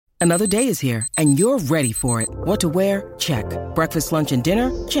Another day is here, and you're ready for it. What to wear? Check. Breakfast, lunch, and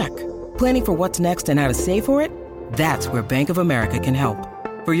dinner? Check. Planning for what's next and how to save for it? That's where Bank of America can help.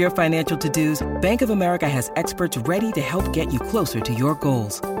 For your financial to-dos, Bank of America has experts ready to help get you closer to your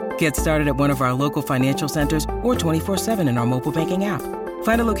goals. Get started at one of our local financial centers or 24/7 in our mobile banking app.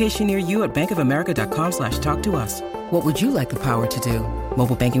 Find a location near you at bankofamerica.com/talktous. What would you like the power to do?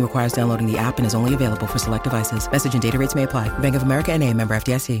 Mobile banking requires downloading the app and is only available for select devices. Message and data rates may apply. Bank of America N.A., member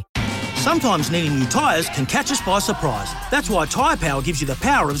FDIC. Sometimes needing new tyres can catch us by surprise. That's why Tyre Power gives you the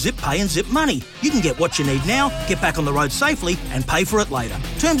power of zip pay and zip money. You can get what you need now, get back on the road safely and pay for it later.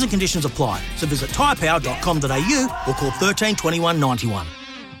 Terms and conditions apply. So visit tyrepower.com.au or call 13 21 91.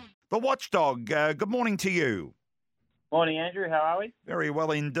 The Watchdog, good morning to you. Morning, Andrew. How are we? Very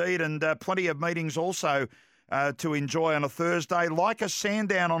well indeed, and plenty of meetings also to enjoy on a Thursday. Like a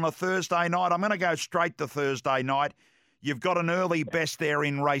Sandown on a Thursday night, I'm going to go straight to Thursday night. You've got an early best there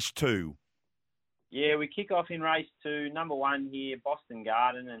in race 2. Yeah, we kick off in race 2, number 1 here, Boston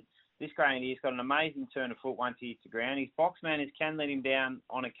Garden, and this greyhound here's got an amazing turn of foot once he hits the ground. His box manners can let him down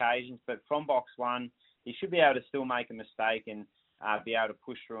on occasions, but from box 1, he should be able to still make a mistake and be able to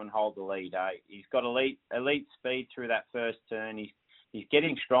push through and hold the lead. He's got elite speed through that first turn. He's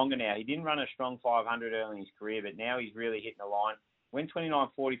getting stronger now. He didn't run a strong 500 early in his career, but now he's really hitting the line. Went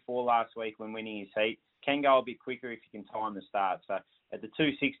 29.44 last week when winning his heat. Can go a bit quicker if you can time the start. So at the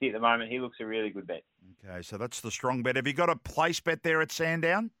 260 at the moment, he looks a really good bet. Okay, so that's the strong bet. Have you got a place bet there at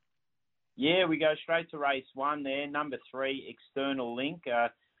Sandown? Yeah, we go straight to race 1 there. Number 3, External Link.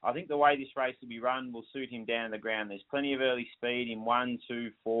 I think the way this race will be run will suit him down to the ground. There's plenty of early speed in 1,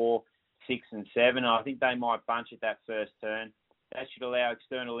 2, 4, 6 and 7. I think they might bunch at that first turn. That should allow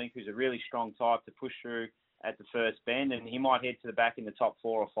External Link, who's a really strong type, to push through at the first bend, and he might head to the back in the top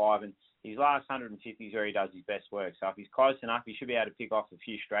 4 or 5. And his last 150 is where he does his best work. So if he's close enough, he should be able to pick off a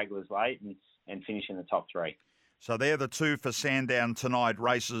few stragglers late and finish in the top 3. So they're the 2 for Sandown tonight.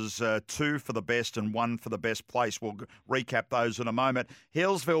 Races 2 for the best and 1 for the best place. We'll recap those in a moment.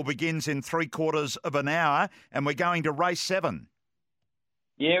 Hillsville begins in 3/4 of an hour, and we're going to race 7.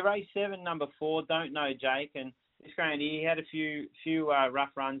 Yeah, race 7, number 4, Don't Know Jake. And this greyhound, he had a few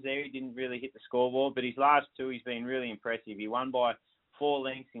rough runs there. He didn't really hit the scoreboard, but his last 2, he's been really impressive. He won by 4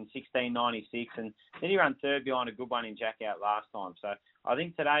 lengths in 16.96, and then he ran third behind a good one in Jack Out last time. So I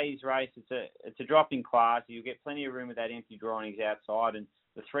think today's race, it's a drop in class. You'll get plenty of room with that empty draw on his outside, and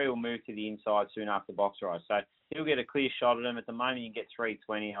the 3 will move to the inside soon after box rise. So he'll get a clear shot at him. At the moment, you can get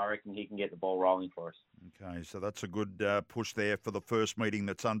 320. I reckon he can get the ball rolling for us. Okay, so that's a good push there for the first meeting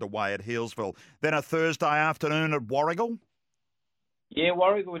that's underway at Hillsville. Then a Thursday afternoon at Warragul. Yeah,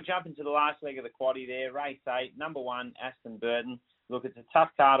 Warragul will jump into the last leg of the quaddie there. Race 8, number 1, Aston Burton. Look, it's a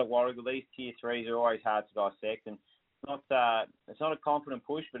tough card at Warragul. These tier 3s are always hard to dissect, and it's not a confident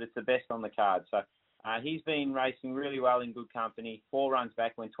push, but it's the best on the card. So he's been racing really well in good company. 4 runs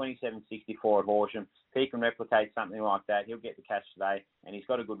back, went 27.64 at Horsham. If he can replicate something like that, he'll get the cash today, and he's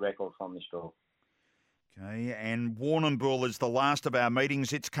got a good record from this draw. Okay, and Warrnambool is the last of our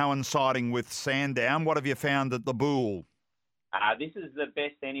meetings. It's coinciding with Sandown. What have you found at the Bull? This is the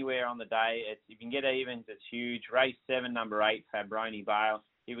best anywhere on the day. If you can get evens, it's huge. Race 7, number 8, Fabroni Bale.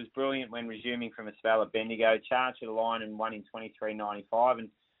 He was brilliant when resuming from a spell at Bendigo. Charged at a line and won in 23.95. And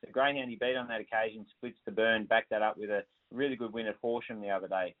the greyhound he beat on that occasion, Splits to Burn, backed that up with a really good win at Horsham the other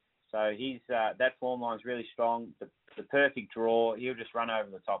day. So he's that form line's really strong. The perfect draw. He'll just run over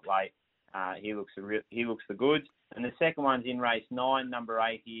the top late. He looks the goods. And the second one's in race 9, number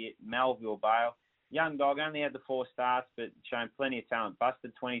 8 here, Melville Bale. Young dog, only had the 4 starts, but shown plenty of talent.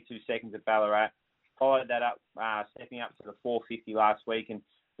 Busted 22 seconds at Ballarat. Followed that up, stepping up to the 450 last week, and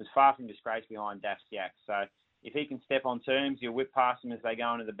was far from disgrace behind Daft Yak. So if he can step on terms, you'll whip past him as they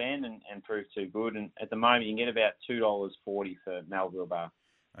go into the bend and prove too good. And at the moment, you can get about $2.40 for Melville Bale.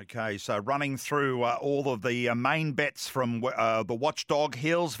 Okay, so running through all of the main bets from the Watchdog.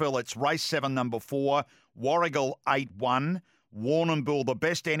 Hillsville, it's race 7, number 4. Warragul, 8-1. Warrnambool, the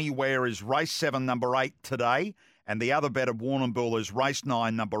best anywhere is race 7, number 8 today. And the other bet of Warrnambool is race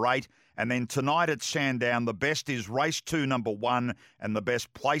 9, number 8. And then tonight at Sandown, the best is race 2, number 1. And the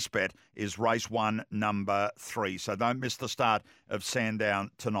best place bet is race 1, number 3. So don't miss the start of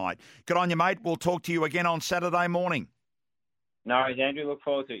Sandown tonight. Good on you, mate. We'll talk to you again on Saturday morning. No worries, Andrew. Look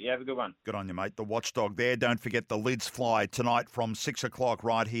forward to it. You have a good one. Good on you, mate. The Watchdog there. Don't forget the lids fly tonight from 6 o'clock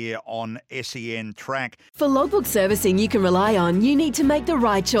right here on SEN Track. For logbook servicing you can rely on, you need to make the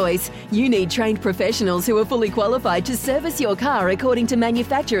right choice. You need trained professionals who are fully qualified to service your car according to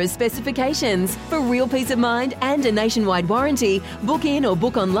manufacturer's specifications. For real peace of mind and a nationwide warranty, book in or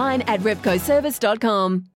book online at repcoservice.com.